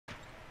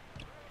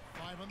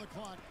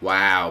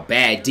Wow,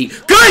 bad D.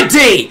 Good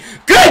D!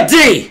 Good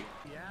D!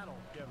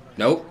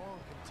 Nope.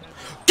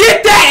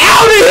 Get that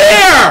out of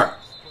here!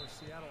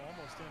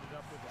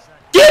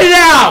 Get it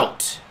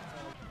out!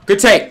 Good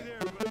take.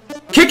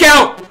 Kick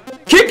out!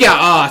 Kick out!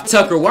 Ah,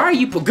 Tucker, why are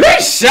you...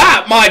 Good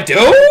shot, my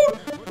dude!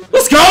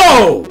 Let's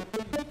go!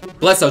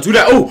 Bledsoe, do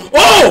that. Oh!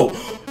 Oh!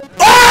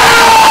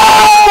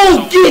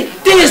 Oh!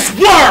 Get this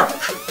work!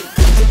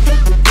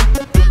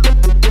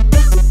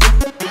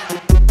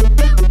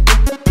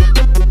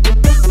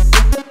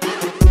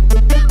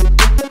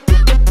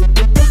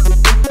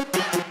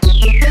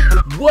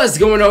 What's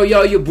going on,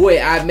 y'all? Your boy,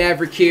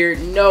 mav-rik here.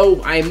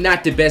 No, I am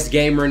not the best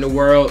gamer in the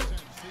world.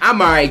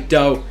 I'm alright,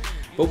 though.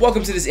 But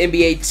welcome to this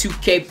NBA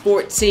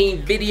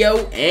 2K14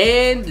 video,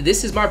 and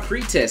this is my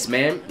pre-test,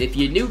 man. If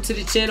you're new to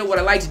the channel, what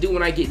I like to do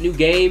when I get new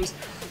games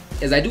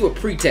is I do a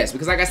pre-test.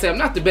 Because like I said, I'm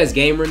not the best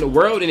gamer in the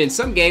world, and in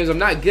some games, I'm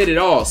not good at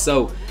all.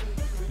 So,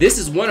 this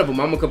is one of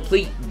them. I'm a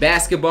complete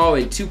basketball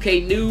and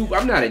 2K noob.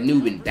 I'm not a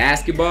noob in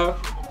basketball.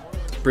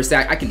 Per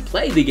se, I can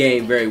play the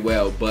game very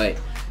well, but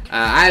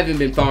I haven't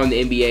been following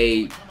the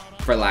NBA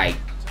for like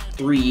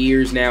 3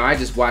 years now. I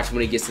just watch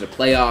when it gets to the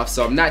playoffs,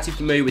 so I'm not too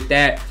familiar with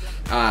that.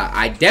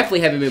 I definitely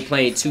haven't been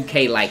playing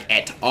 2K like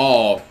at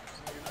all.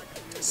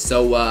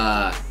 So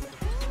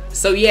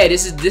yeah,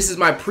 this is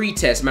my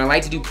pre-test, man. I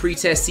like to do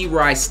pre-test, see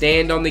where I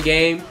stand on the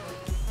game,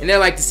 and then I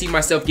like to see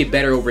myself get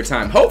better over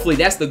time. Hopefully,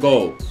 that's the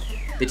goal.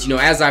 That, you know,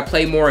 as I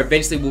play more,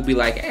 eventually we'll be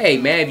like, hey,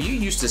 man, you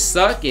used to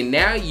suck, and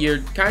now you're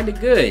kind of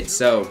good.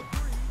 So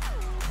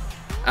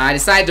I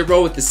decided to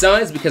roll with the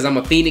Suns because I'm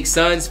a Phoenix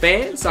Suns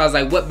fan. So I was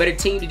like, what better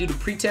team to do the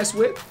pre-test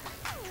with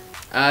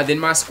than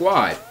my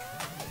squad?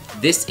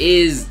 This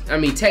is, I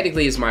mean,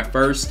 technically it's my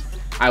first.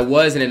 I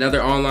was in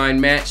another online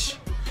match.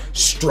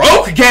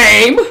 Stroke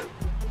game!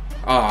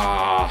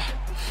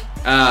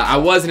 I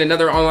was in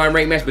another online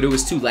rank match, but it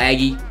was too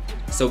laggy.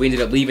 So we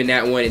ended up leaving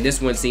that one, and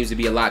this one seems to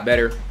be a lot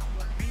better.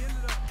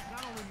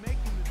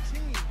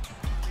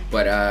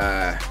 But,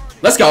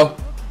 let's go.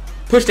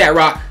 Push that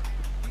rock.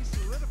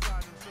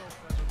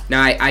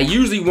 Now, I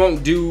usually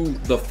won't do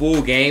the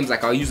full games.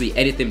 Like, I'll usually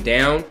edit them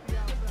down.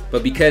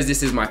 But because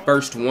this is my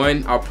first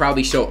one, I'll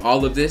probably show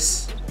all of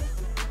this.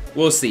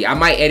 We'll see. I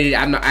might edit it.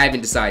 I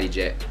haven't decided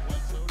yet.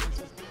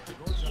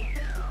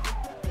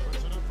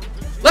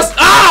 Let's...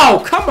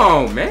 Oh! Come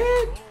on,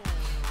 man.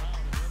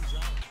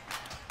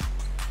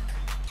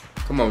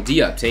 Come on,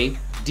 D up, team.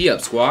 D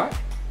up, squad.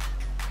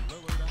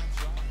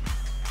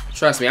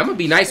 Trust me, I'm going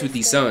to be nice with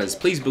these Suns.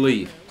 Please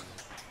believe.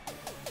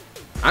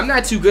 I'm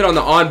not too good on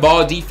the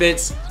on-ball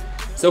defense.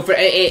 So for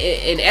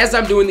and as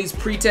I'm doing these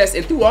pre-tests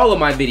and through all of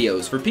my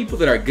videos, for people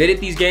that are good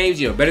at these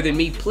games, you know, better than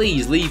me,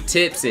 please leave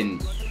tips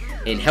and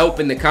help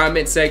in the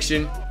comment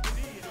section.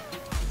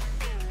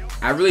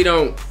 I really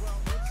don't.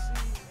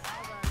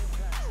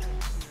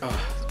 Oh.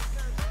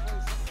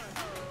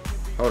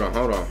 Hold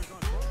on.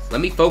 Let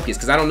me focus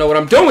because I don't know what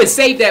I'm doing.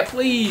 Save that,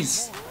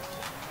 please.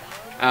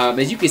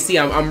 As you can see,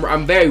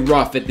 I'm very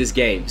rough at this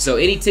game. So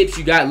any tips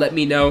you got, let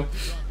me know.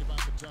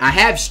 I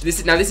have this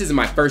is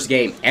my first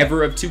game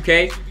ever of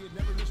 2K.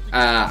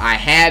 I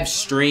have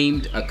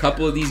streamed a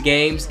couple of these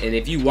games, and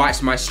if you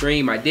watched my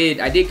stream, I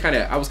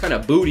was kind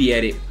of booty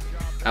at it,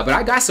 but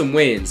I got some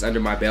wins under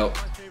my belt.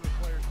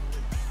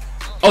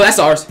 Oh, that's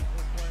ours.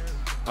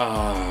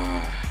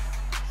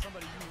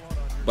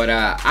 But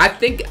I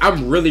think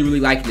I'm really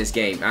liking this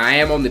game. I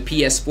am on the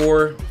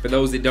PS4 for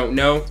those that don't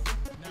know.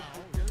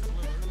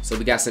 So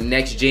we got some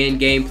next gen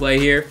gameplay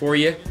here for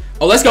you.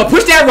 Oh, let's go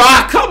push that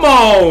rock. Come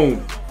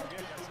on.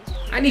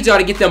 I need y'all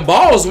to get them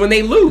balls when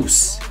they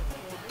loose.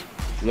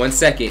 1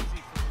 second.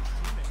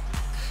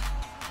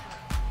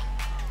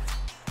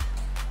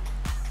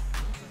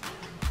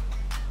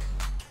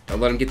 Don't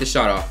let him get the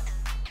shot off.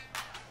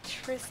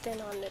 Tristan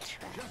on the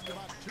track.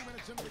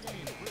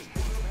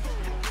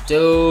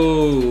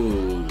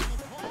 Dude.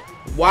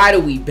 Why do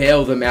we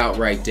bail them out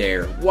right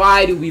there?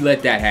 Why do we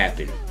let that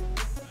happen?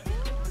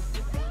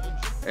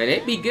 And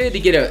it'd be good to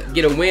get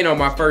a win on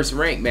my first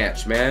rank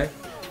match, man.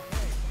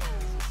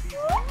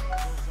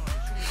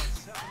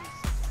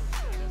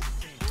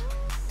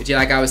 But yeah,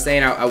 like I was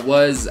saying, I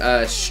was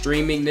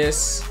streaming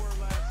this.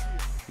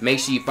 Make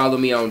sure you follow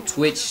me on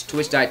Twitch,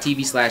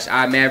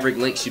 twitch.tv/imav-rik.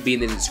 Link should be in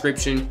the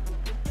description.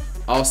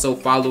 Also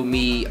follow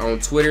me on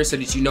Twitter so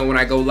that you know when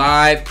I go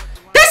live.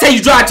 That's how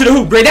you drive to the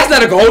hoop, Gray. That's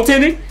not a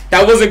goaltending.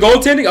 That wasn't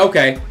goaltending?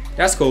 Okay,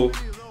 that's cool.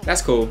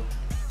 That's cool.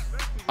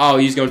 Oh,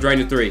 he's gonna drain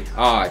the 3.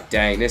 Oh,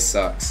 dang, this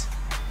sucks.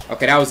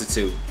 Okay, that was a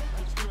 2.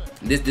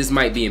 This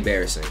might be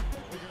embarrassing.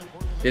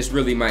 This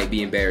really might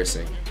be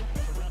embarrassing.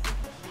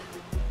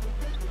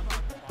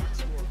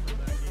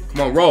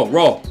 Come on,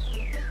 roll.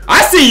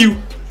 I see you.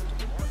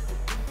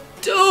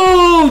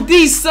 Dude,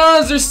 these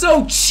Suns are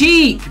so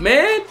cheap,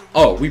 man.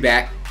 Oh, we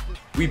back.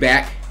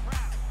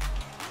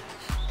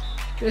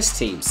 This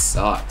team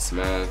sucks,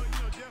 man.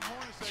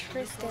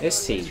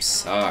 This team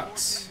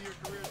sucks.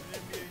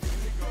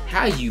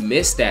 How you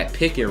missed that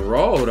pick and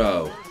roll,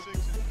 though?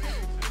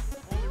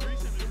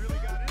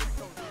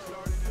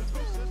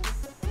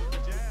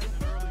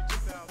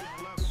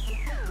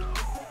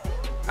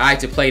 I like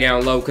to play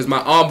down low because my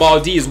on-ball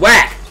D is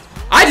whack.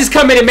 I just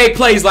come in and make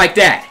plays like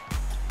that.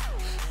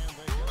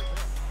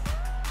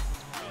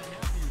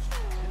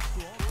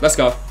 Let's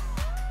go.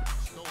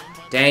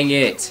 Dang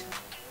it.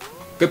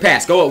 Good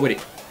pass. Go up with it.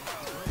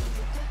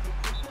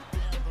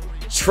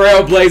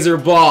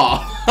 Trailblazer ball.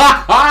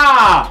 Ha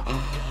ha!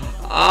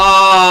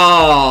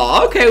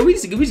 Oh, okay. We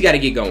just got to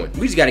get going.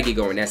 We just got to get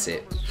going. That's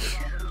it.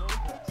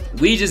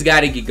 We just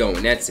got to get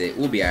going. That's it.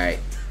 We'll be all right.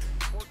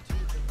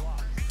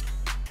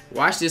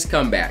 Watch this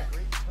comeback.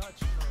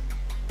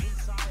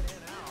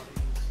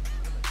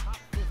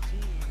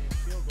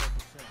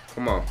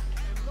 Come on.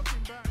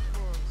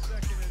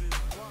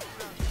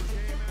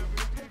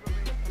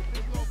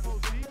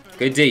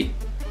 Good D.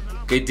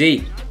 Good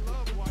D.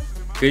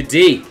 Good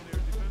D.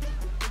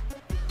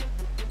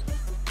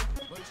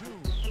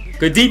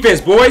 Good defense,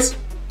 boys.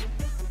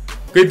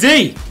 Good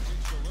D.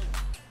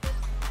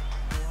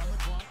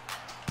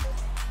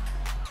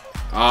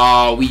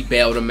 Oh, we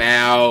bailed him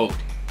out.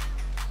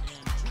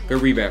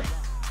 Good rebound.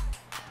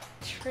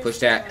 Push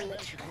that.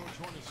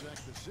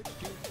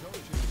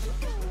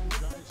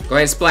 Go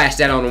ahead and splash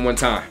that on him one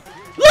time.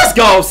 Let's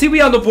go. See,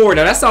 we on the board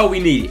now. That's all we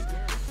needed.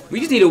 We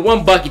just needed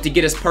one bucket to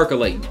get us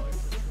percolating.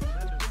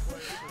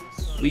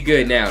 We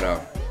good now,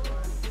 though.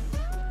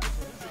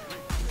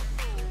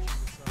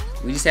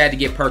 We just had to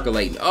get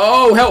percolating.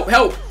 Oh, help,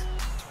 help.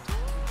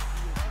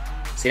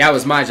 See, that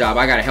was my job.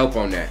 I got to help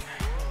on that.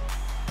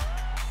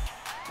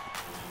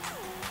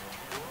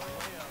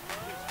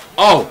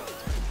 Oh.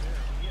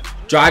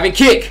 Drive and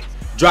kick.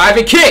 Drive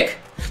and kick.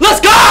 Let's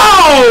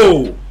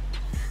go.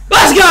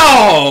 Let's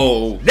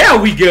go.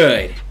 Now we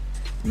good.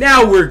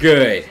 Now we're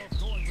good.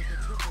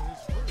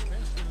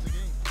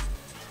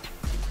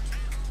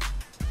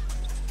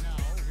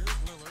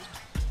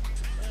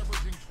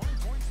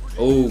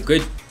 Oh,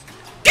 good.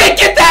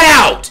 Get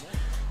that out!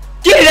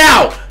 Get it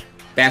out!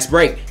 Fast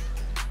break.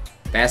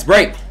 Fast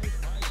break.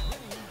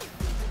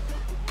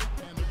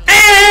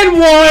 And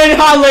one!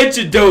 Holla at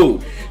you,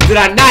 dude. Did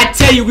I not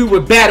tell you we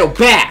would battle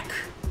back?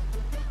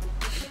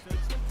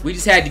 We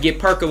just had to get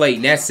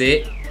percolating. That's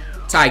it.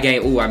 Tie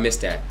game. Ooh, I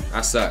missed that.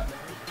 I suck.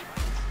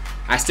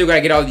 I still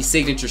gotta get all these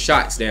signature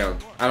shots down.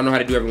 I don't know how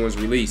to do everyone's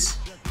release.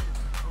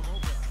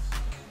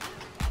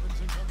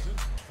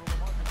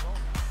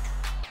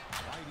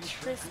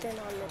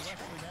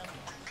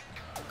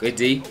 Good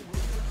D.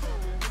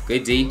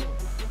 Good D.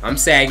 I'm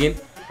sagging.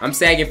 I'm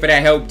sagging for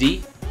that help,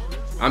 D.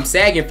 I'm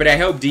sagging for that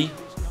help, D.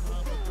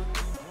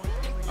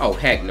 Oh,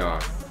 heck no.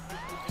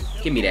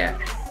 Give me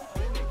that.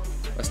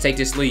 Let's take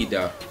this lead,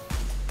 though.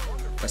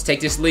 Let's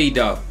take this lead,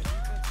 though.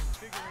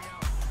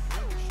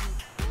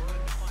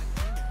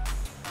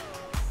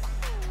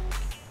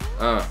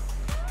 Oh.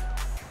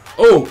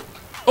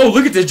 Oh,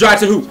 look at this drive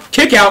to hoop.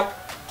 Kick out.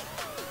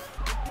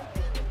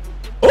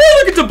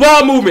 Oh, look at the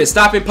ball movement.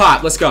 Stop and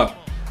pop. Let's go.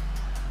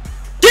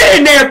 Get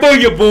in there for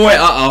your boy.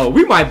 Uh-oh.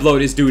 We might blow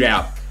this dude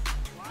out.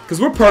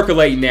 Because we're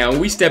percolating now, and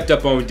we stepped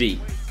up on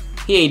D.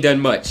 He ain't done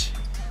much.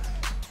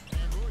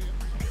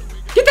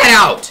 Get that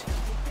out.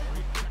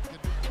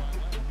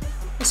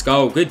 Let's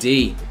go. Good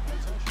D.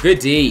 Good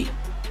D.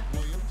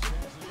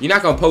 You're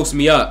not going to post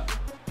me up.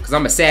 Because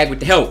I'm going to sag with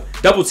the help.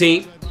 Double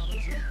team.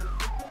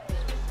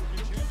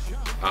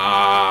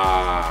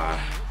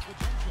 Ah.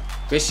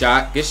 Good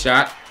shot. Good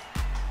shot.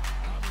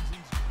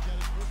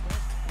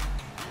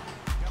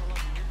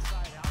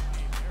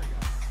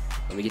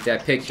 Let me get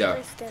that picked up.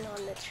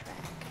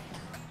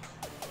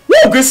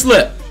 Woo! Good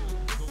slip.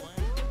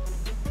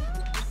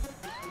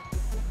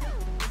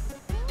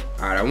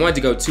 Alright, I wanted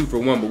to go 2 for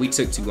 1, but we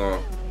took too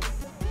long.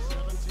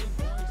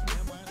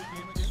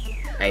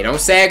 Hey,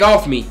 don't sag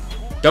off me.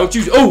 Don't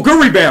you. Oh,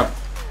 good rebound.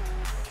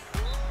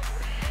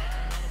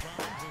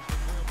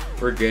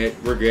 We're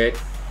good. We're good.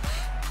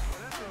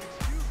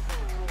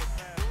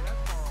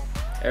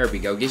 There we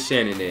go. Get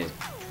Shannon in.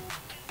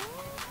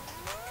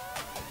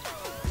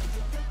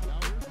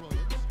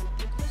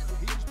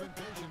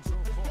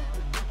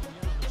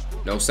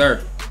 No,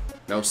 sir.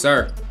 No,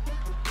 sir.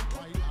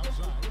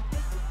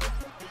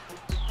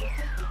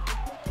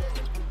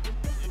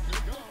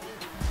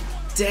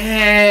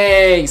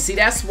 Dang. See,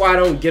 that's why I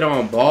don't get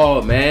on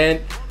ball,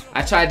 man.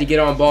 I tried to get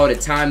on ball to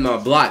time my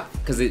block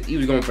because he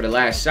was going for the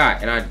last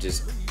shot, and I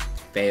just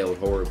failed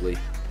horribly.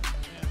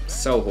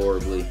 So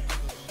horribly.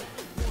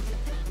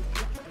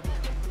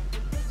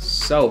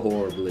 So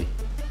horribly.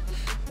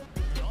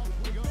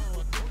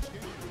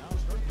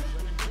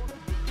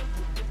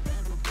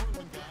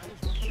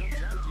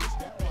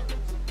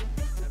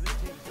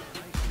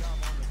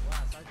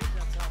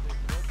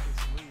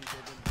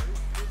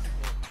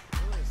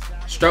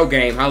 Stroke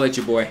game, holla at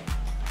your boy.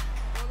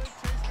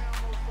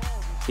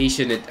 I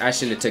shouldn't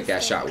have took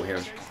that shot with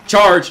him.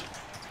 Charge!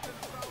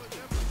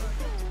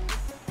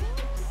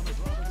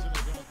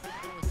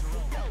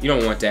 You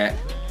don't want that.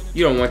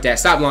 You don't want that.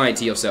 Stop lying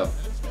to yourself.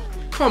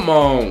 Come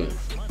on.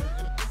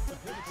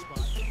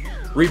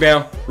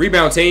 Rebound.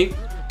 Rebound team.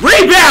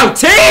 Rebound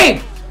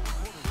team!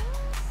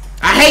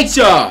 I hate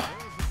y'all.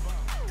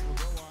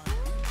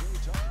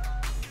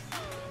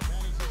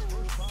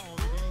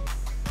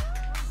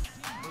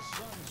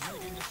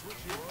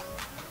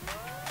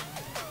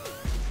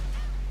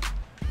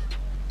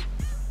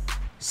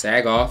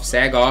 Sag off.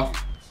 Sag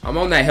off. I'm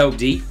on that help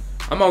D.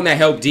 I'm on that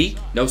help D.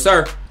 No,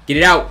 sir. Get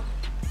it out.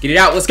 Get it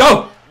out. Let's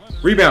go.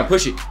 Rebound.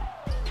 Push it.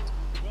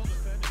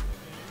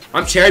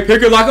 I'm cherry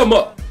picking like I'm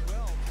up.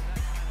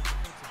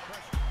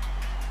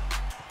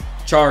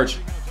 Charge.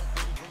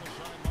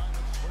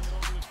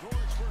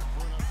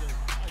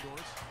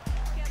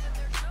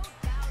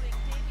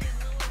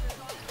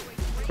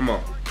 Come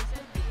on.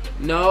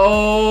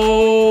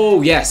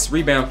 No. Yes.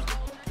 Rebound.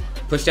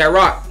 Push that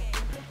rock.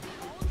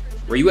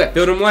 Where you at?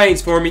 Fill them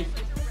lanes for me.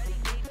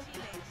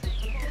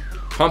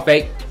 Pump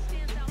fake.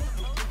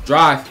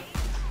 Drive.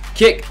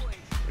 Kick.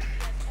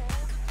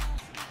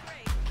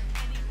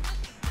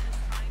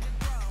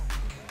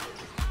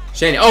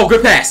 Shannon. Oh,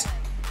 good pass.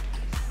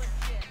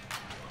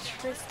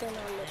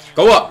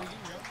 Go up.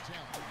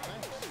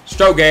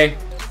 Stroke game.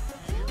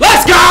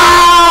 Let's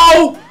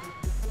go!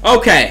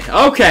 Okay,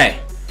 okay.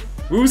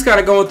 We was kind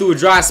of going through a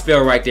dry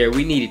spell right there.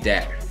 We needed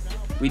that.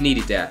 We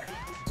needed that.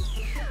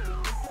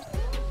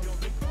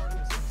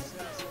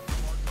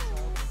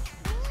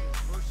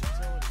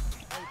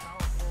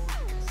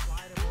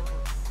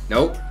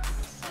 Nope.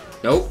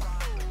 Nope.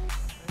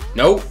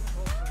 Nope.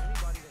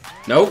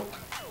 Nope.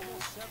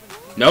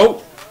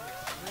 Nope.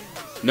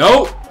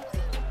 Nope.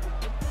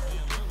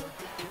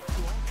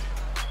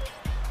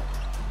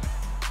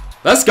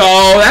 Let's go.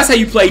 That's how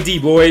you play D,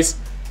 boys.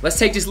 Let's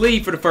take this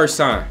lead for the first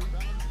time.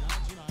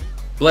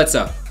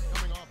 Bledsoe.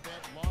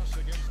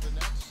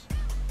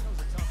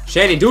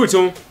 Shannon, do it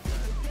to him.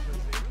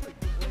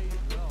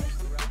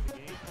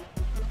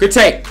 Good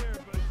take.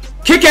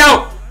 Kick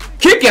out.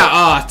 Kick out.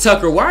 Ah,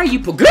 Tucker, why are you...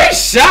 Good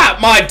shot,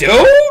 my dude.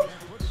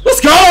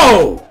 Let's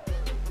go.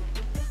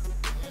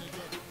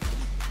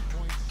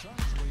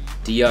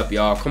 D up,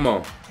 y'all. Come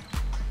on.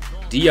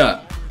 D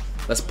up.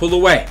 Let's pull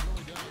away.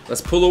 Let's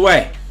pull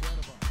away.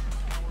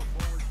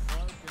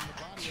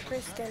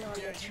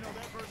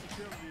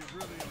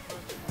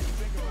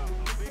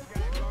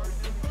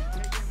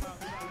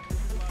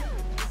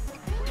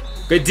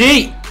 Good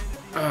D.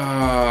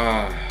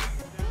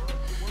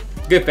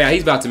 Good foul.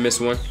 He's about to miss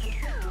one.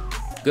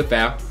 Good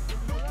foul.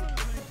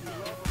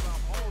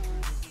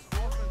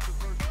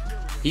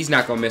 He's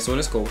not gonna miss one.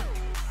 It's cool.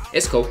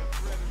 It's cool.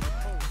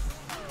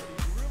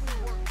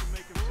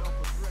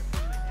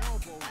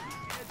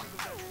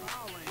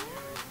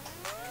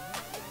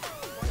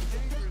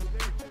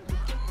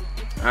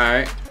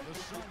 Alright.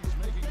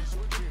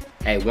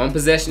 Hey, one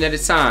possession at a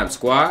time,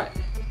 squad.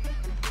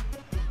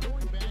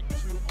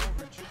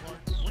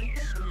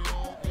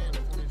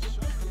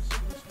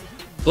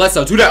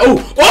 Bledsoe, do that.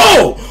 Oh!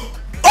 Oh!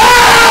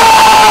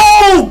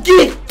 Oh!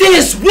 Get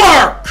this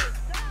work!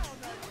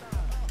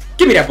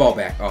 Give me that ball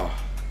back. Oh.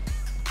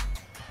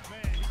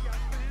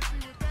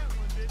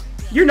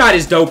 You're not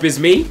as dope as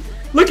me.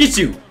 Look at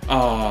you.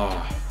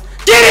 Oh.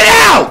 Get it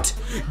out!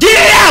 Get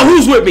it out!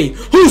 Who's with me?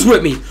 Who's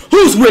with me?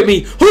 Who's with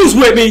me? Who's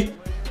with me?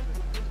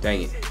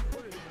 Dang it.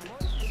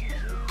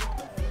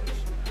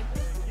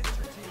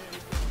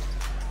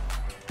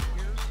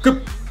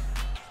 Good.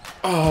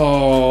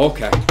 Oh,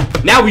 okay.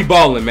 Now we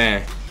balling,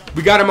 man.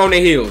 We got him on the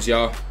heels,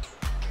 y'all.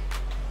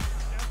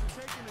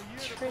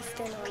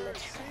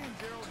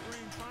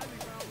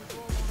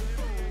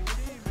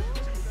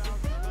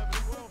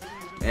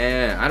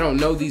 Man, I don't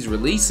know these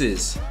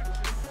releases.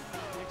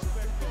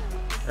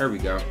 There we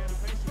go.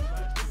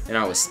 And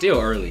I was still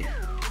early.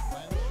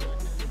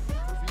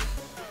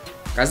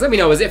 Guys, let me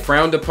know, is it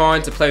frowned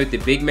upon to play with the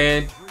big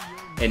man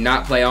and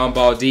not play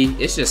on-ball D?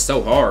 It's just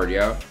so hard,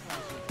 yo.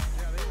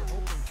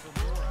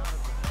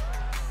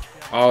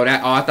 Oh,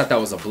 I thought that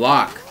was a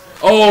block.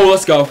 Oh,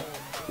 let's go.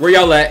 Where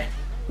y'all at?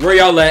 Where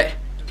y'all at?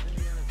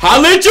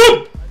 Holla at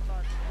you!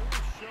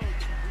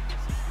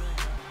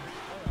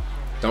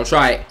 Don't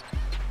try it.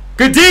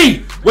 Good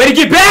D! Way to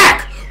get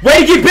back!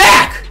 Way to get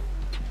back!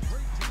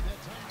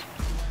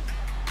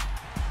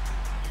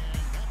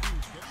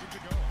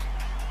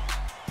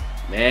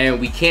 Man,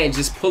 we can't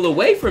just pull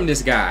away from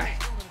this guy.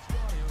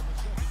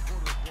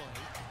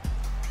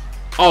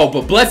 Oh,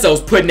 but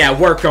Bledsoe's putting that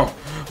work on.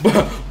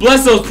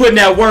 Bledsoe's putting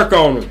that work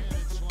on him.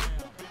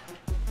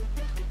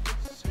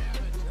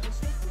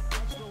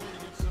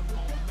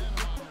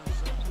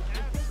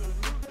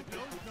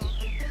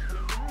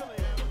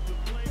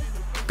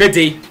 Good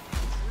D.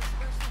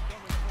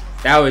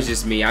 That was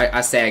just me.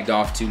 I sagged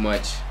off too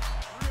much.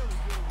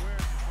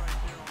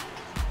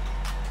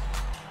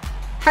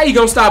 How you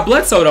gonna stop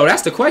Bledsoe though?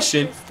 That's the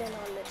question.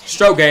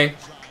 Stroke game.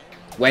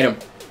 Wet him.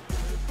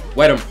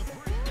 Wet him.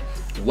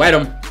 Wet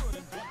him.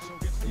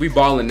 We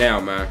balling now,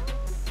 man.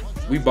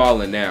 We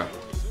balling now.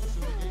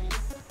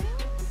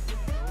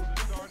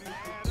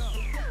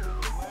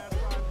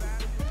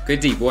 Good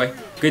D, boy.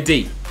 Good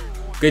D.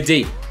 Good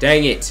D.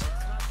 Dang it.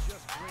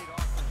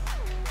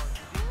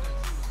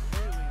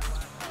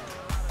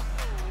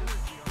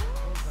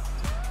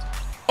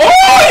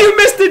 Oh, you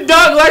missed the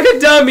dunk like a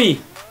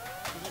dummy.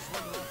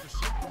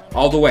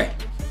 All the way.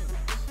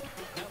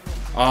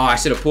 Oh, I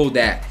should have pulled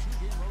that.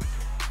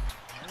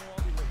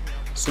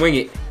 Swing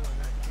it.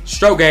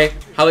 Stroke game.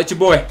 Holla at your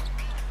boy.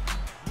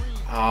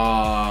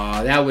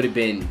 Oh, that would have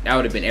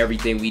been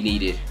everything we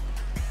needed.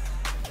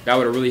 That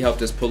would have really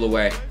helped us pull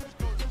away.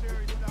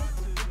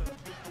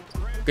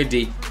 Good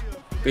D.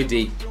 Good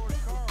D.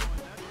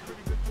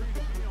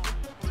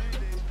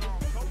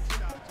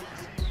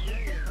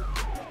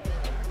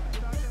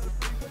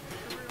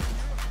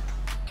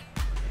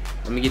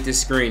 Let me get this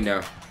screen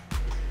now.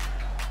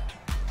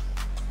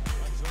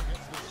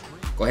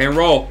 Go ahead and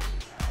roll.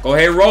 Go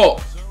ahead and roll.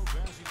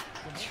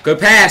 Good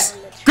pass.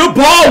 Good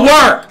ball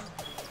work.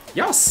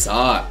 Y'all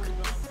suck.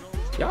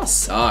 Y'all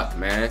suck,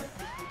 man.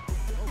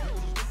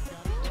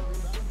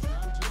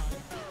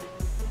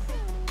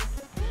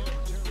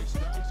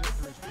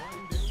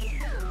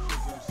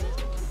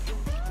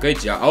 Good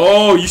job.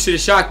 Oh, you should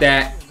have shot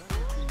that.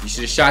 You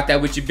should have shot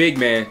that with your big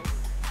man.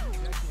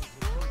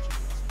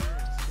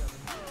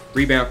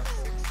 Rebound.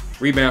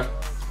 Rebound.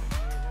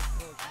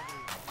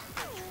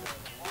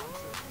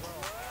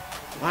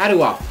 Why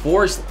do I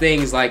force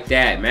things like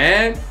that,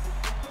 man?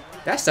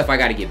 That's stuff I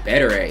gotta get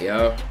better at,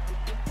 yo.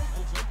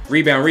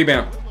 Rebound,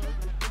 rebound.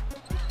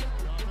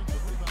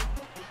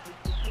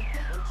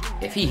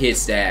 If he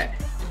hits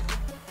that.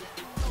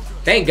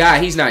 Thank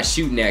God he's not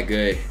shooting that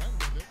good.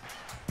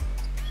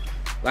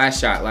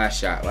 Last shot, last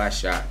shot, last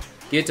shot.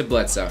 Get it to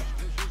Bledsoe.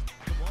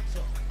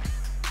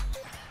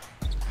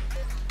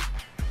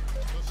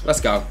 Let's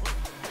go.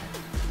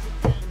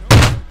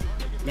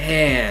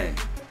 Man.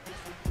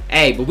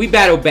 Hey, but we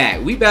battled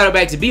back. We battled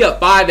back to be up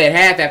 5 at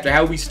half after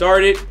how we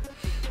started.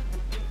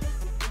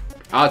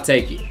 I'll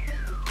take it.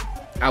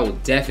 I will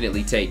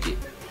definitely take it.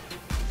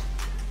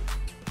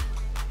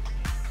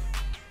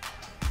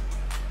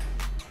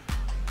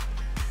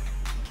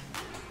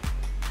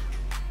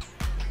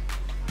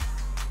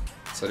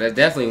 So that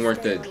definitely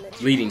weren't the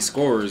leading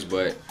scorers,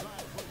 but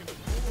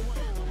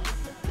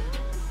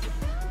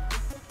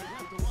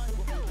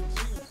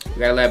we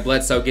gotta let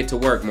Bledsoe get to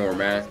work more,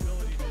 man.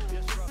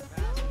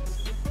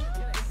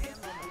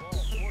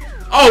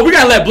 Oh, we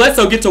gotta let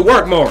Bledsoe get to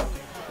work more.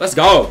 Let's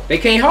go. They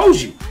can't hold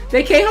you.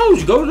 They can't hold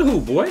you. Go to the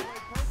hoop, boy.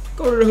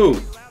 Go to the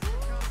hoop.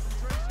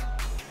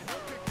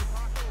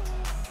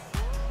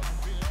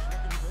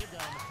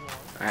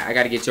 I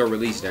gotta get your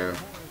release down.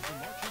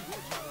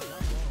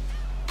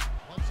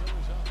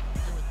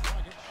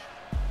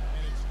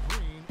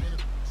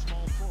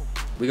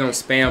 We gonna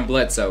spam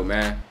Bledsoe,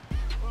 man.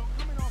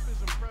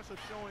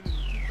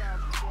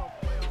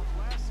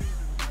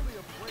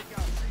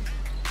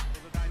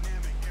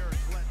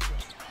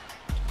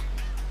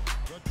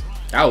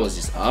 That was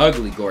just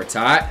ugly,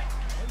 Gortat.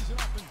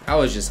 That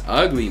was just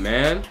ugly,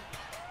 man.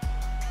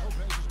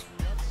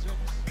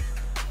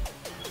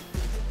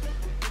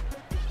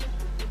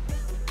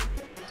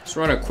 Let's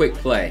run a quick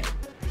play.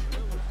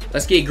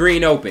 Let's get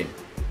Green open.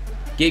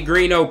 Get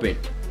Green open.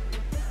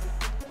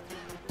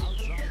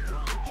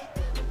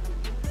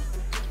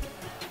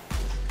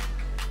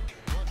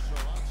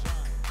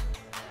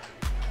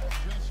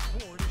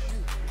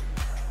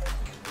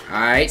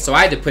 Alright, so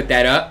I had to put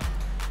that up.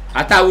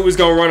 I thought we was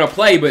going to run a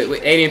play, but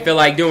they didn't feel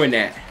like doing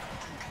that.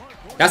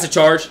 That's a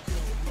charge.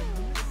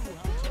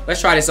 Let's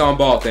try this on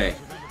ball thing.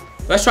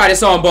 Let's try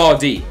this on ball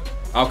D.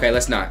 Okay,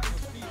 let's not.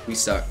 We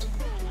sucked.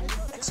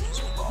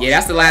 Yeah,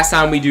 that's the last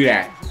time we do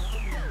that.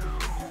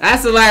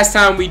 That's the last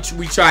time we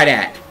try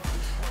that.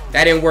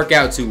 That didn't work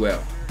out too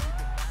well.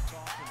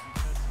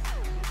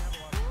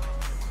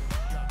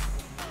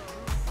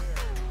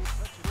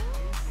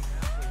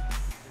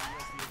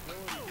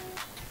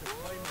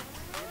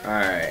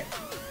 Alright.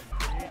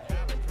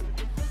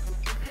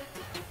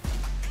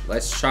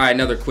 Let's try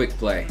another quick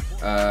play.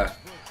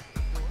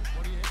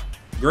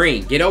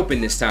 Green, get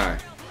open this time.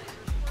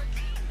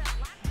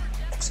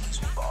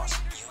 Excuse me, boss.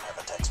 You have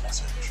a text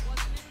message.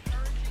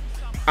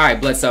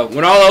 Alright, Bledsoe.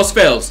 When all else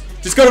fails,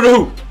 just go to the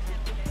hoop.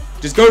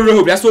 Just go to the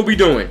hoop. That's what we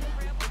doing.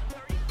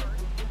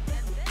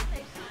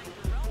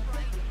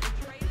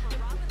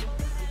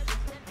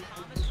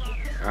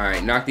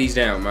 Alright, knock these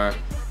down, man.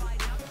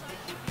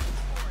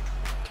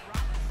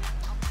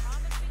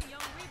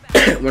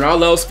 When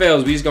all else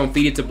fails, we just gonna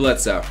feed it to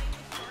Bledsoe.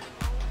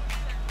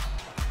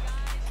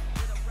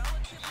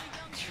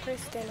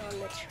 Tristan on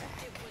the track.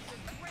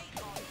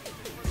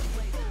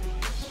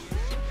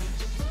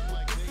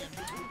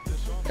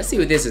 Let's see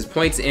what this is.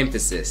 Points of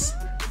emphasis.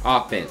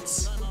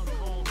 Offense.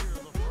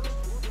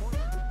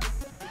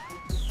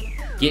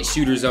 Get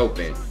shooters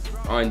open.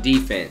 On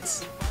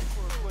defense.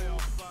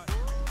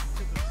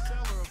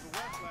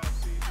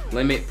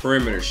 Limit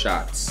perimeter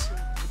shots.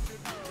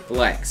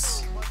 Flex.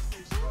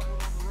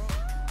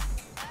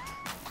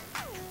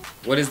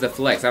 What is the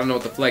flex? I don't know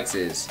what the flex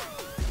is.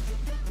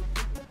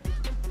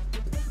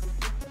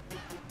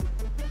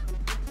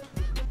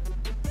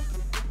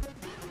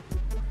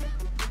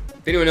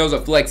 If anyone knows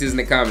what flex is in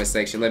the comment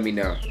section, let me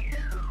know.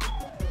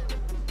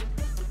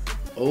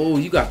 Oh,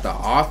 you got the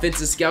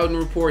offensive scouting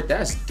report?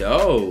 That's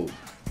dope.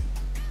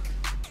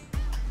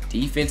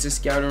 Defensive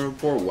scouting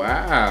report?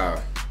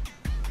 Wow.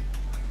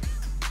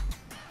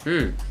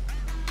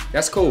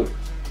 That's cool.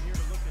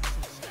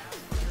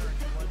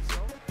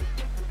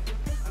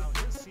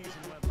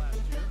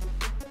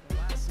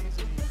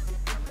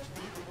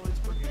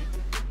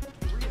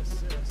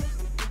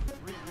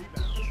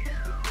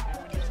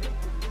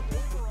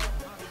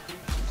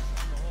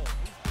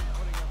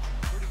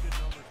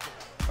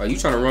 Oh, you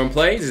trying to run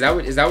plays? Is that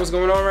what's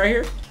going on right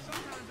here?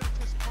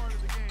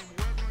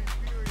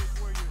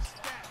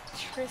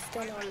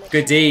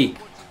 Good D.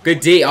 Good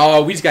D.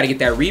 Oh, we just got to get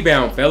that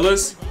rebound,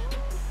 fellas.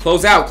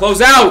 Close out. Close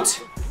out.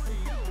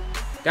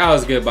 That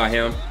was good by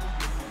him.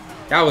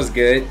 That was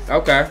good.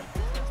 Okay.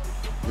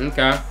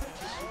 Okay.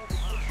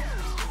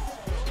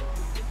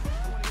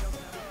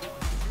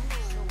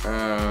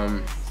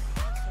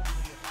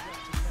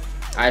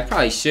 I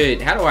probably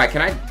should. How do I?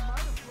 Can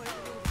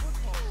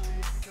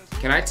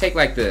I take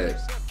like the?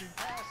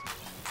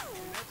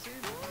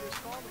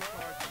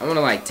 I want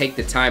to like take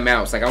the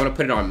timeouts. Like I want to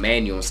put it on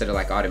manual instead of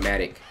like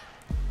automatic.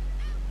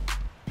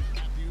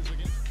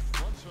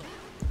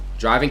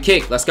 Drive and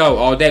kick. Let's go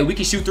all day. We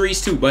can shoot threes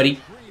too, buddy.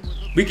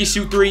 We can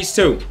shoot threes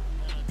too.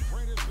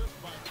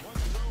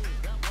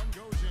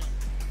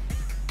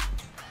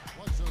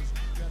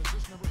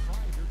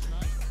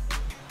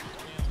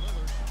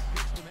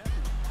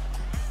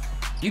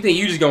 You think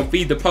you just gonna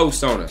feed the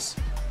post on us?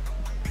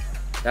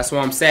 That's why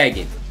I'm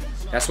sagging.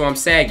 That's why I'm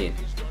sagging.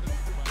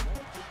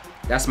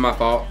 That's my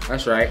fault.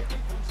 That's right.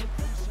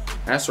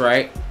 That's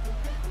right.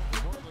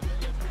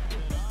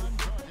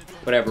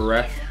 Whatever,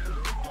 ref.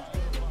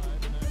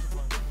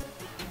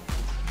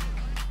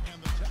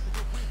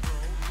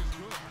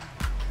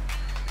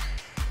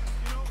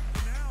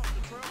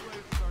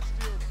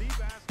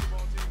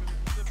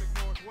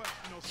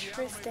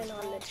 Tristan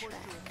on the track.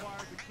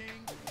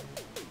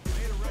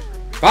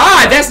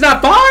 5? That's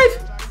not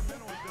 5?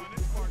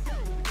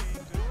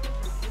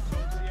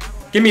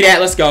 Give me that.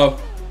 Let's go.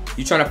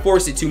 You trying to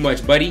force it too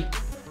much, buddy.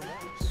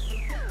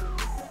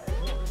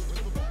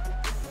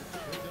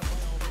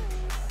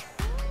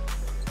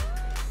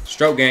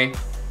 Stroke game.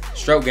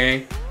 Stroke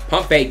game.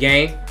 Pump fake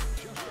game.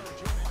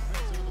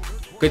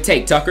 Good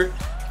take, Tucker.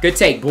 Good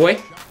take,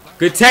 boy.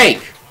 Good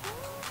take.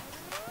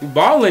 You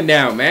balling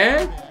now,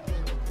 man.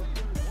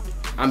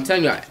 I'm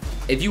telling you,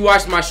 if you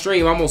watch my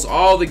stream, almost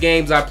all the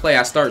games I play,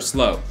 I start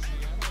slow.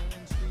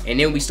 And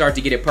then we start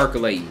to get it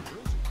percolating.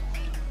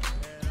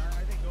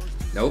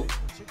 Nope.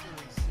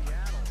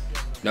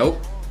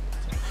 Nope.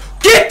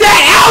 Get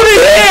that out of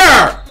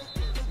here!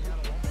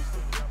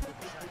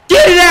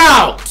 Get it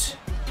out!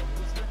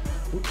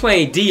 We're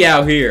playing D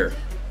out here.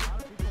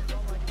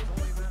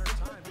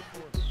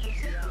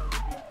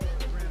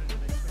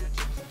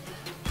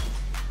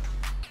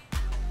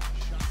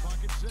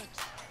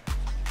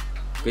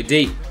 Good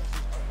D.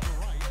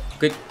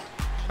 Good.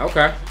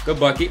 Okay. Good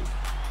bucket.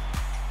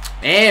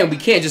 And we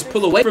can't just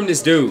pull away from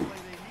this dude.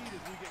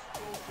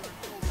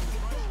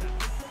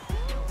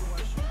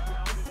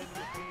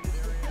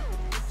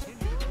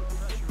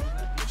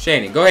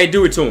 Shannon, go ahead and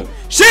do it to him.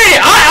 Shannon!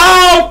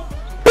 Uh-oh!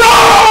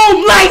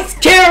 Boom! Lights,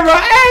 camera,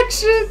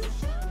 action!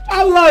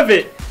 I love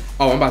it.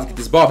 Oh, I'm about to get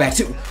this ball back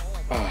too.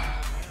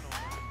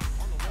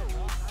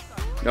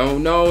 No,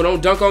 no,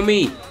 don't dunk on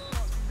me.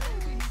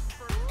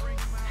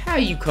 How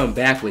you come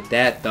back with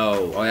that,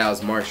 though? Oh, that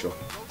was Marshall.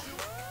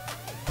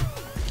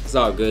 It's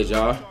all good,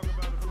 y'all.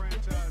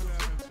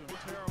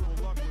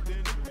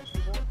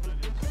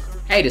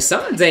 Hey, the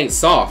Suns ain't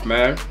soft,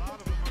 man.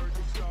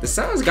 The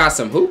Suns got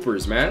some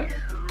hoopers, man.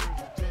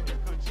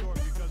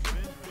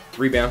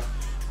 Rebound.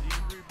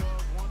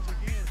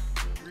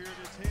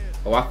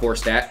 Oh, I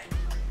forced that.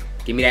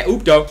 Give me that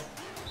oop, though.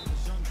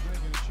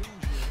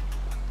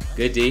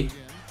 Good D.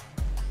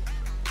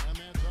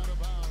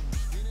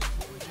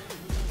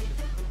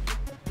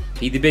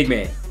 Feed the big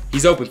man.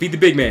 He's open. Feed the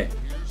big man.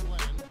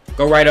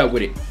 Go right up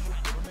with it.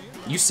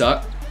 You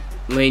suck.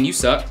 Lane, you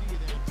suck.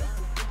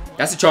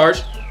 That's a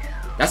charge.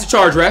 That's a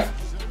charge, ref.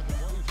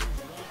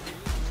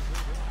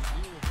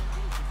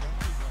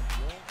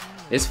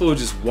 This fool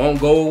just won't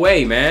go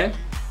away, man.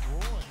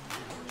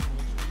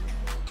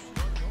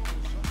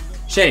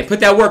 Shannon,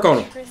 put that work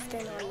on him.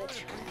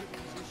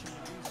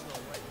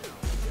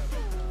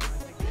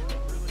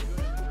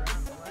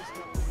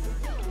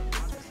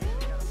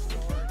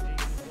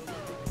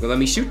 Well, let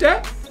me shoot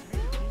that.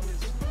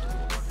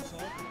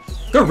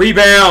 Good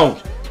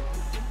rebound.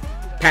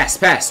 Pass,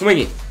 pass. Swing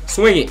it.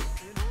 Swing it.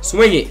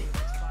 Swing it.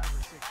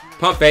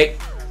 Pump fake.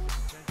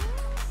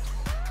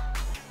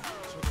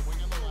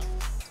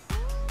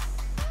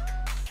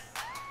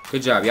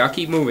 Good job. Y'all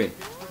keep moving.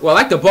 Well,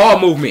 I like the ball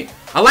movement.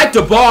 I like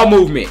the ball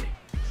movement.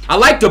 I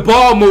like the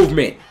ball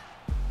movement.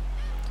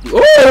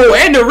 Oh,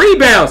 and the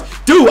rebounds.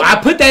 Dude, I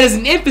put that as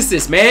an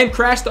emphasis, man.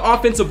 Crash the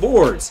offensive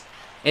boards.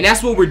 And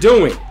that's what we're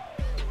doing.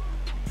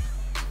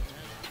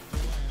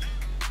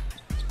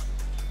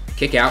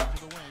 Kick out.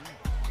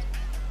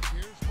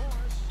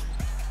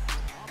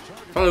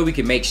 If only we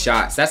can make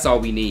shots. That's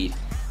all we need.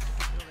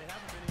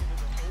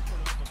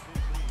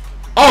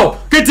 Oh,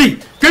 good D.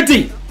 Good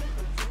D.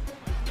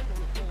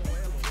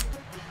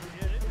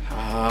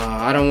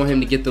 I don't want him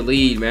to get the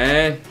lead,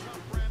 man.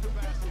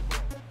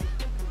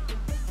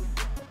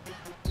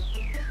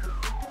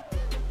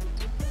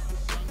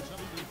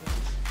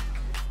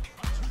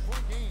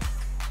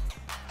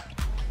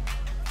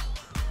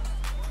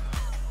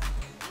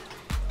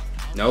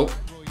 Nope.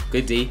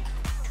 Good D.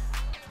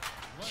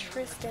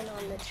 Tristan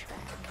on the track.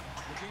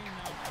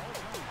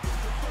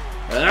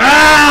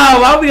 Ah!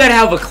 gotta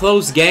have a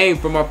close game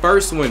from our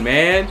first one,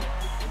 man.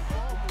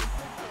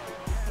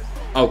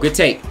 Oh, good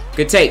take.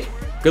 Good take.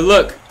 Good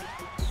look.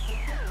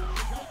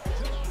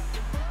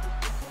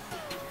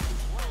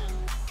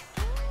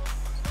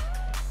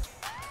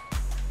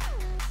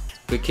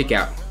 Good kick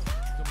out.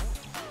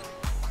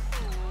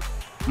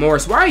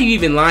 Morris, why are you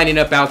even lining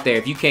up out there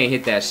if you can't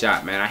hit that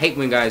shot, man? I hate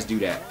when guys do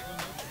that.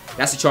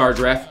 That's a charge,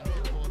 ref.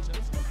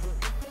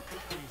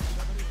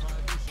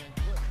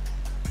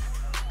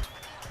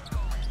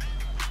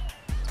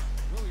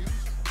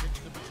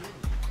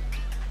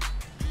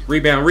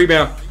 Rebound,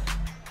 rebound.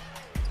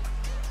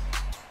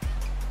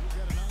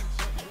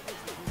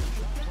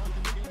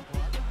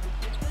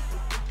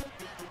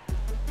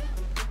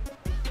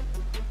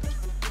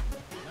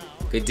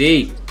 Good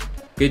D.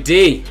 Good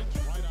D.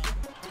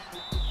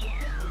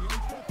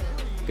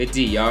 Good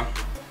D, y'all.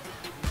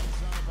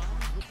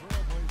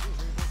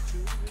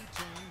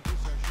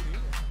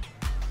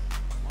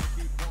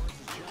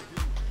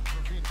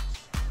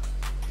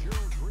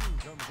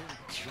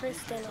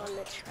 Tristan on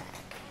the track.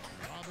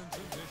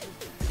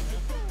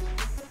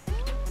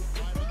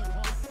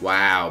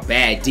 Wow,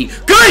 bad D.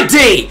 Good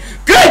D!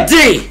 Good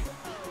D!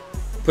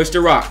 Push the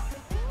rock.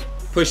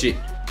 Push it.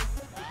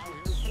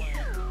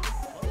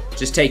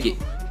 Just take it.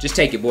 Just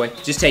take it, boy.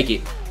 Just take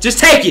it. Just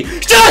take it!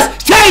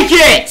 Just take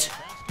it!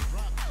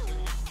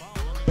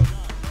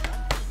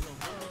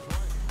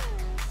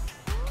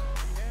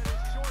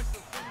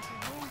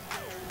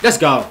 Let's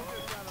go.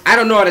 I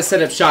don't know how to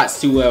set up shots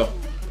too well,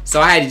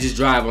 so I had to just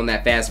drive on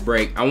that fast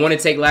break. I want to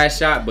take last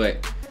shot,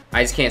 but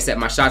I just can't set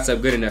my shots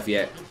up good enough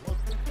yet.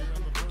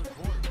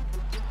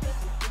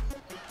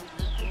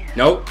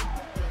 Nope.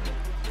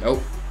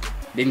 Nope.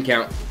 Didn't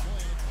count.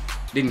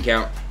 Didn't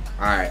count.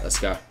 Alright, let's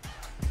go.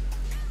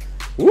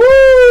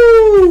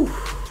 Woo!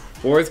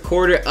 Fourth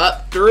quarter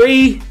up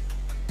 3.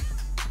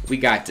 We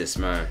got this,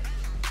 man.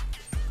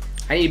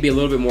 I need to be a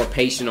little bit more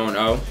patient on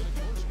O.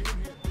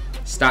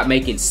 Stop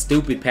making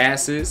stupid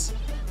passes.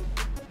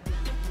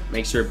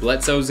 Make sure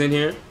Bledsoe's in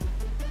here.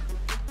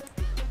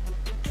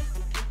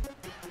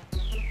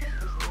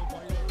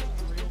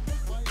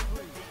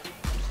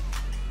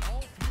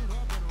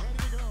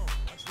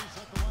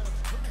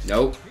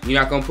 Nope. You're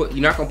not gonna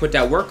put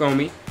that work on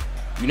me.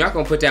 You're not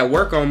gonna put that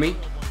work on me.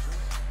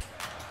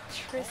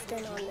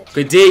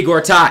 Good D,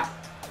 Gortat.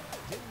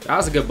 That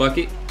was a good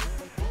bucket.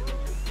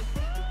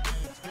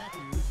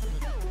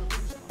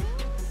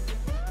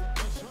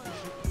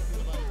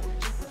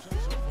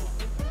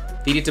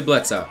 Feed it to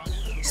Bledsoe.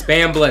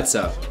 Spam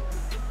Bledsoe.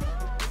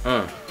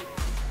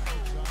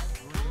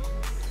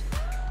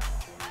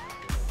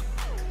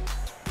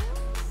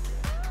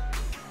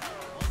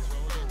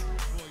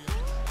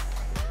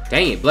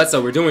 Dang it,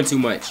 Bledsoe, we're doing too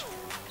much.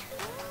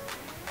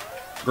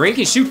 Green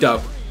can shoot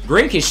though.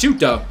 Green can shoot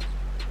though.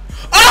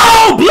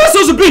 Oh,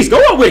 Bledsoe's a beast. Go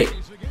on with it.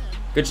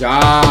 Good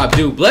job,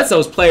 dude.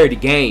 Bledsoe's player of the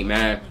game,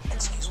 man.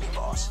 Excuse me,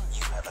 boss.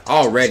 You have a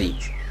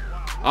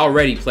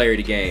Already player of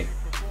the game.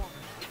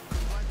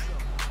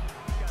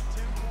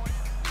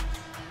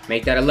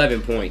 Make that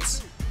 11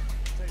 points.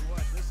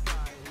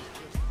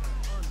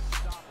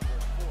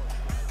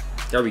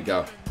 There we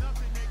go.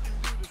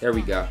 There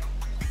we go.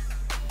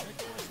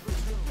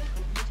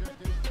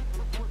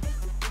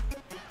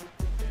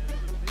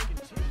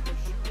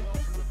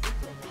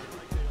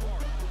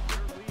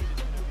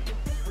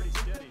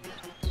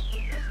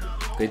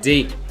 Good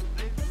D.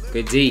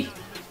 Good D.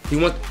 He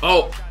wants.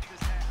 Oh.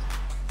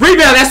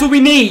 Rebound. That's what we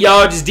need,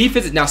 y'all. Just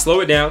defense. Now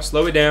slow it down.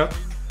 Slow it down.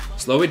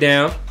 Slow it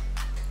down.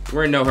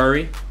 We're in no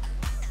hurry.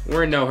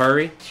 We're in no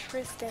hurry.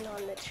 Tristan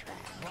on the track.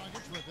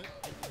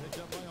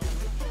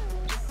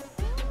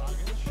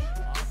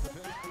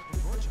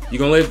 You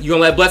gonna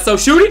let Bledsoe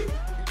shoot it?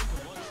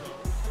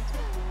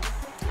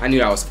 I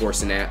knew I was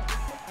forcing that.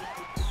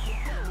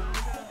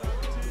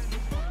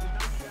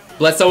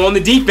 Bledsoe on the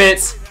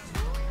defense.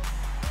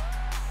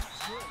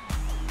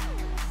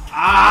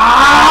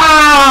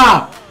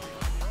 Ah!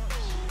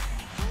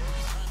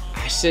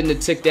 I shouldn't have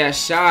took that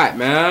shot,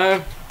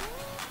 man.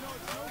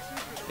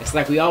 It's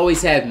like we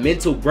always have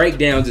mental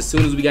breakdowns as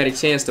soon as we got a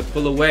chance to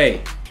pull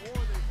away.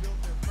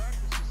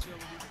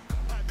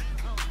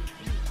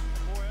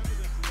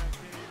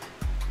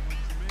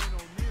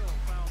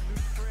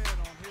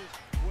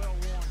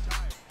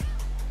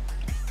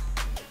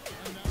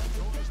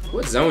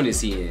 What zone is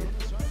he in?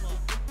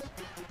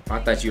 I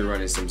thought you were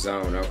running some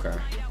zone. Okay.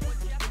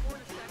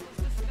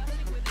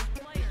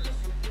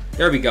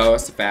 There we go.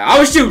 That's the foul. I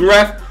was shooting,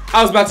 ref.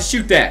 I was about to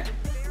shoot that.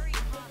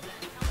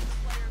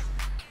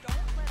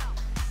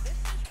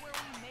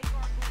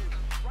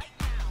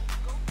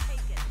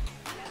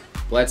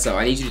 Bledsoe,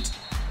 I need you to...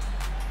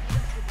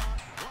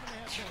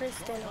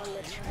 Tristan on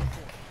the track.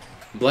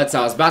 Bledsoe,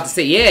 I was about to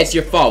say, yeah, it's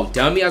your fault,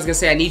 dummy. I was going to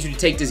say, I need you to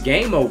take this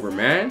game over,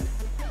 man.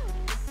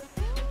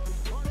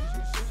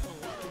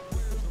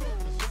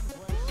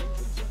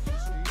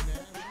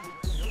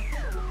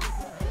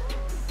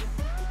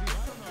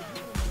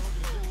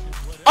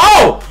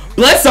 Oh!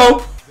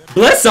 Bledsoe!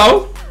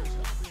 Bledsoe!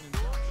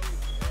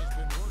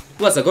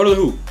 Bledsoe, go to the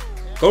hoop.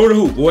 Go to the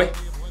hoop, boy.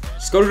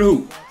 Just go to the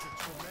hoop.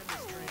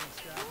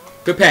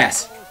 Good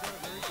pass.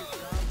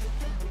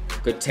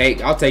 Good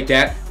take. I'll take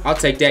that. I'll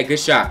take that. Good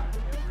shot.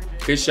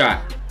 Good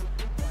shot.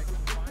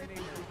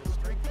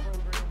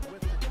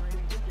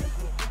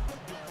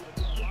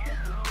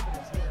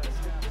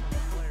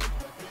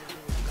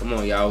 Come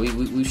on, y'all.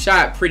 We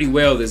shot pretty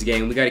well this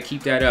game. We got to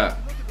keep that up.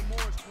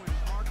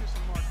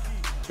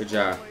 Good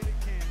job.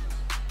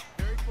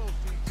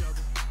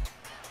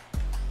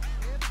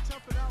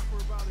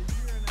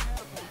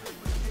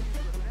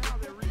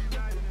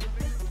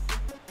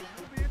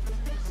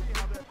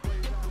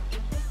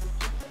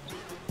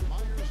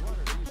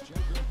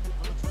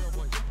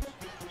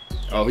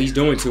 Oh, he's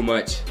doing too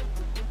much.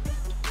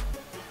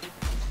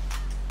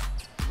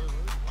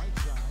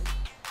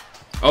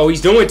 Oh,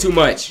 he's doing too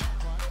much.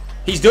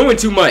 He's doing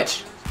too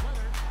much.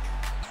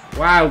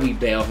 Why we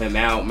bail him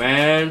out,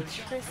 man?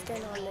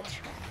 Tristan on the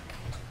track.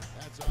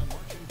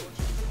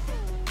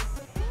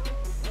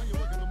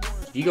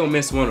 You gonna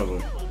miss one of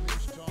them.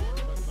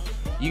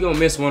 You gonna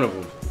miss one of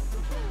them.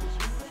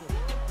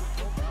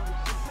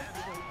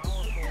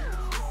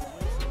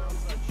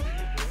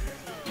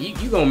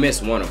 You gonna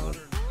miss one of them.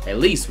 At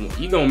least one.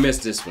 You gonna miss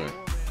this one.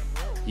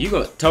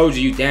 Told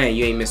you, dang,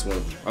 you ain't missed one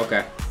of them.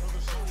 Okay.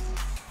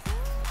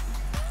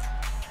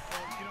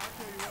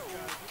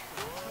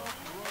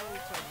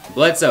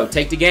 Bledsoe,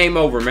 take the game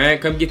over, man.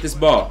 Come get this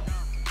ball.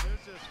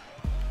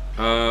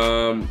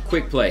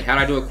 Quick play. How'd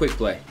I do a quick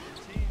play?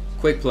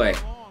 Quick play.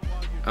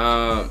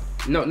 No.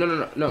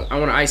 I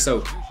want to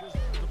ISO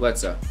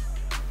Bledsoe.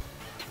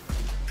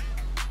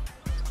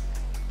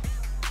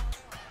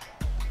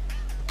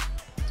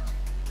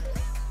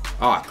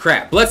 Oh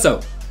crap, Bledsoe.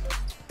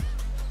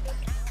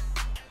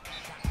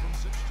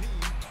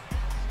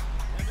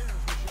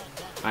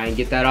 I didn't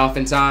get that off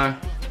in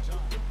time.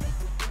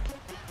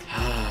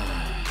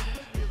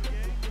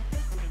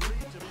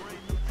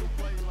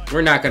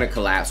 We're not gonna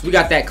collapse. We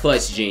got that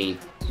clutch gene.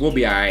 We'll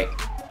be alright.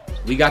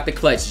 We got the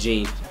clutch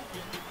gene.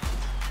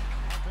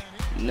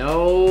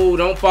 No,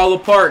 don't fall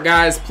apart,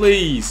 guys,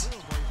 please.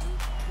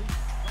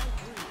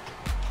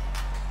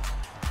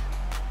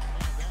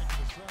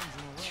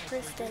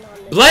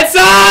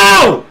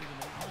 Bledsoe!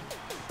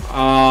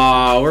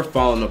 Oh, we're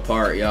falling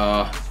apart,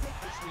 y'all.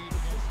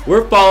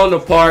 We're falling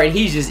apart, and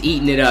he's just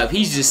eating it up.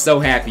 He's just so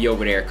happy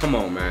over there. Come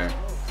on, man.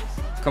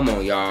 Come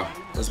on, y'all.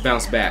 Let's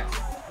bounce back.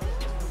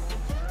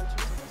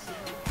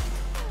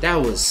 That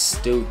was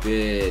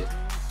stupid.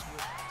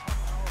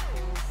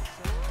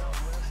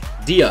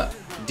 D up.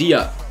 D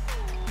up.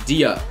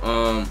 D up.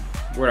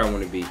 Where do I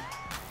want to be?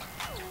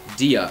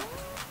 D up.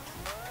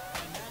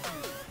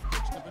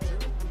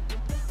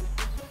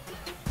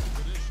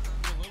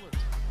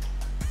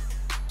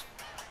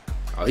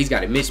 Oh, he's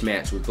got a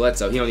mismatch with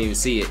Bledsoe. He don't even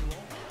see it.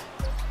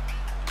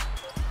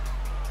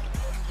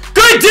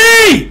 Good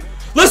D!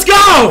 Let's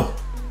go!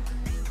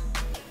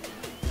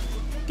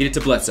 Get it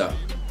to Bledsoe.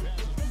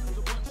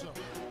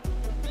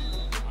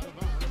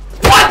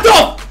 What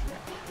the?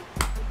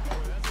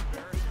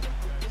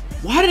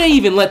 Why did they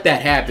even let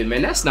that happen,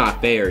 man? That's not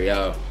fair,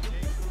 yo.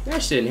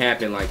 That shouldn't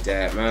happen like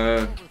that,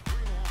 man.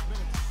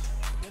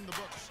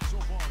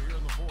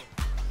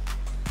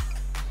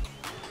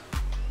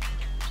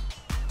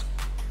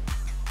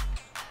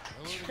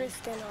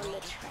 Tristan on the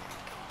track.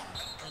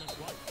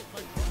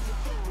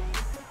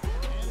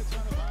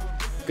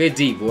 Good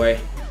D, boy.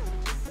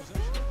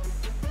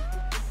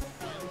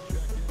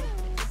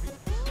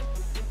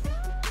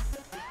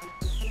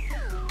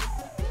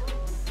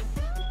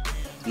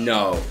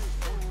 No.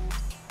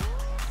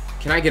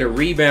 Can I get a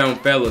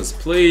rebound, fellas,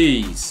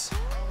 please?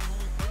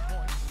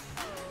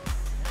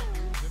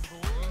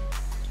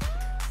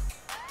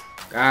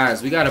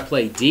 Guys, we gotta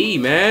play D,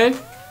 man.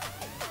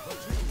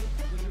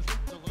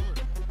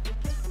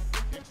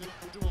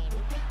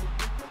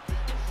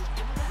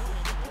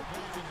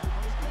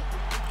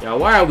 Y'all,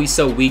 why are we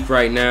so weak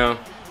right now?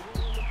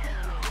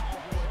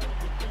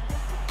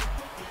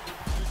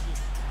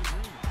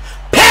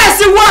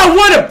 Pass it where I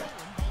want him!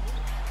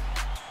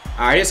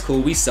 Alright, it's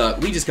cool. We suck.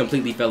 We just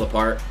completely fell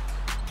apart.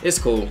 It's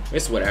cool.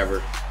 It's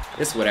whatever.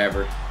 It's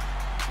whatever.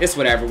 It's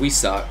whatever. We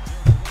suck.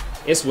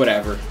 It's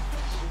whatever.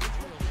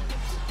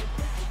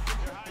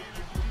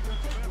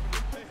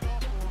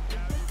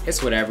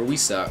 It's whatever. We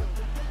suck.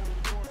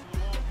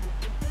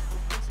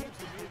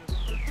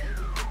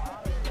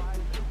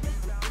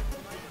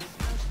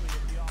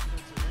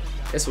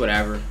 It's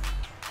whatever.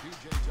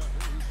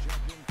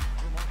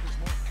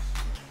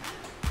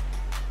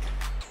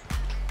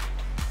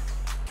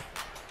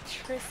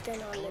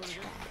 Tristan on the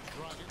track.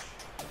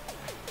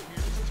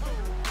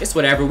 It's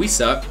whatever. We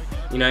suck.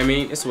 You know what I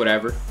mean? It's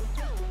whatever.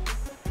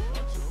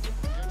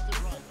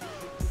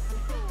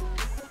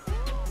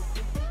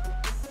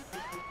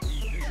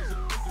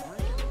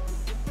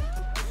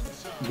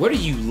 What are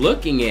you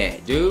looking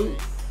at, dude?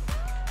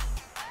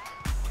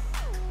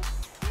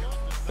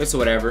 It's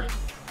whatever.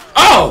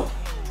 Oh!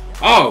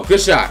 Oh, good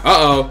shot.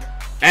 Uh-oh.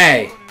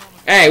 Hey.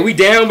 Hey, we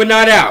down but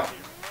not out.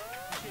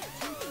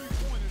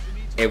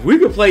 If we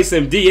could play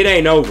some D, it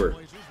ain't over.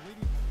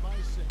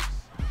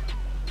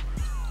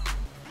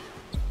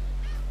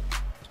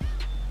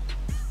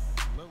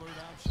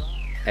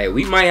 Hey,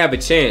 we might have a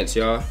chance,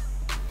 y'all.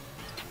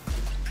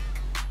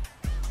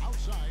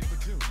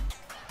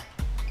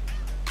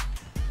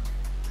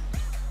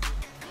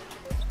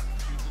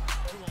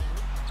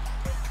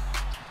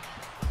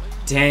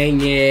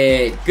 Dang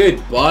it.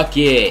 Good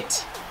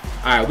bucket.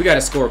 All right, we got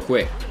to score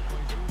quick.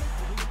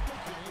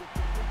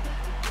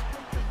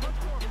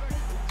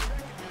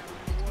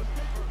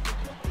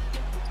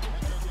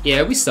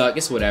 Yeah, we suck.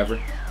 It's whatever.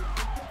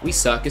 We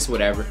suck. It's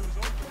whatever.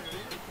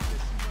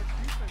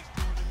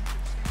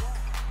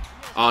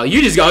 Oh,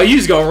 you just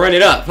gonna run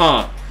it up,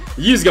 huh?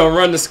 You just gonna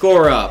run the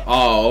score up.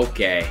 Oh,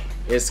 okay.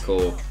 It's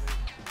cool.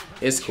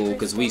 It's cool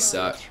because we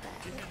suck.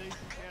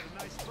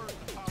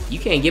 You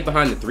can't get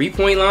behind the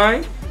three-point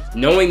line,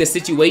 knowing the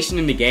situation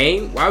in the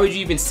game. Why would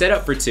you even set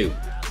up for two?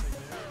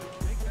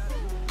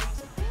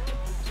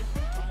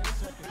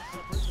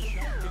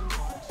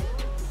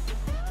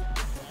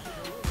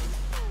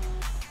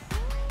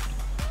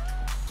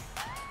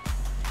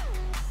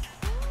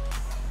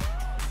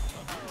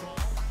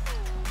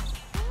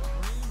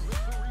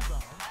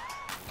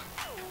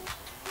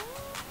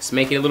 Let's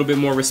make it a little bit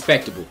more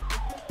respectable.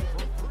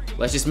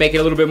 Let's just make it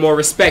a little bit more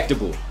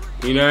respectable.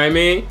 You know what I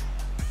mean?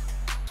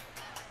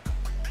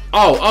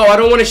 Oh, I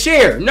don't want to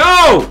share.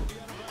 No!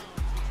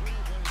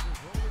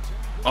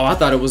 Oh, I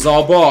thought it was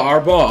all ball.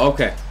 Our ball.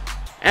 Okay.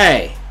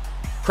 Hey.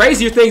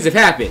 Crazier things have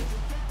happened.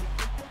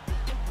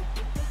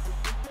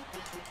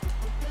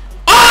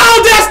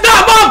 Oh, that's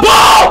not my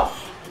ball!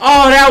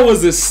 Oh, that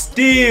was a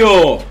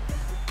steal.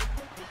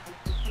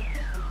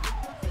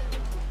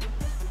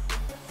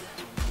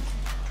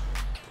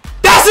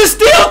 That's a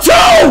steal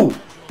too!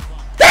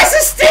 That's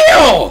a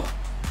steal!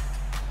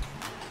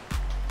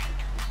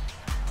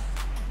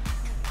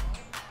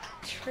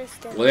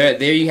 Well,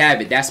 there you have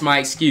it. That's my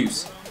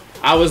excuse.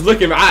 I was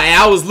looking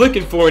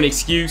for an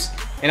excuse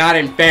and I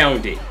didn't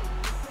found it.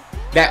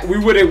 That we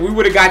would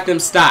have got them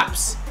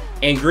stops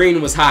and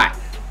Green was hot.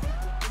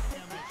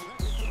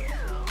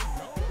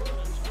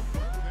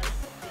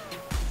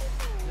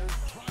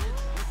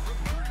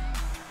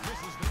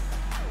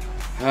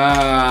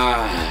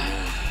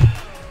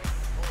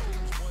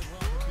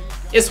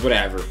 It's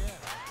whatever.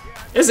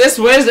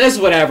 It's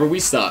whatever. We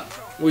suck.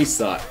 We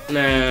suck.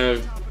 Nah.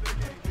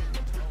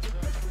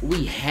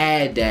 We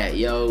had that,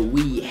 yo.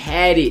 We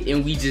had it,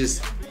 and we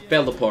just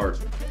fell apart.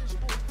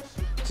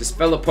 Just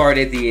fell apart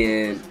at the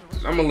end.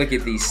 I'm gonna look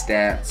at these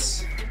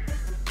stats.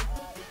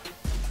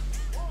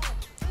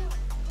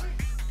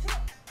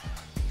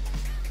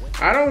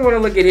 I don't want to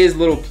look at his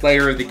little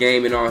player of the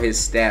game and all his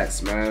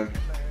stats, man.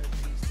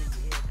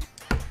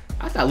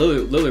 I thought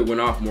Lillard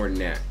went off more than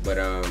that, but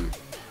ugh,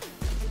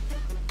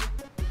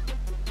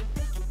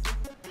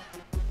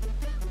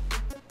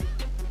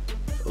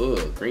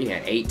 Green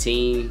had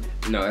 18.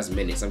 No, that's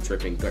minutes. I'm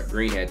tripping.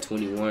 Green had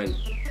 21.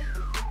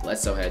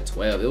 Bledsoe had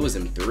 12. It was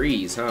them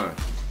threes, huh?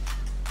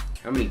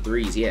 How many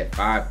threes? He had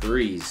 5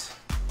 threes.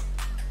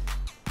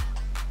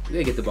 We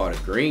gotta get the ball to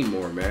Green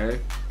more, man.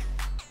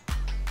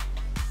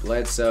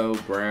 Bledsoe,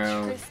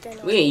 Brown.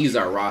 We didn't use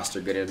our roster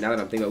good enough. Now that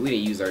I'm thinking about it,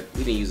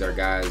 we didn't use our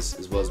guys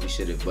as well as we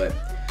should have. But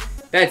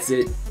that's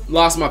it.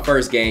 Lost my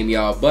first game,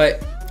 y'all.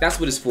 But that's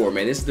what it's for,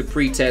 man. This is the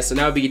pre-test, so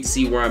now we get to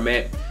see where I'm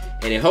at.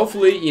 And then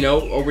hopefully, you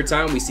know, over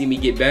time we see me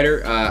get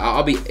better.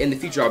 I'll be in the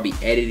future. I'll be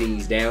editing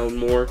these down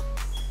more.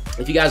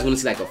 If you guys want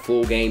to see like a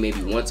full game,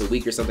 maybe once a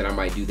week or something, I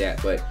might do that.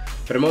 But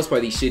for the most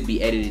part, these should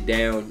be edited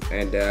down.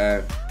 And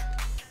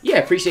yeah,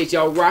 appreciate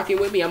y'all rocking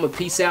with me. I'm gonna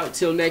peace out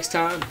till next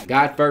time.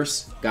 God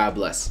first. God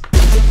bless.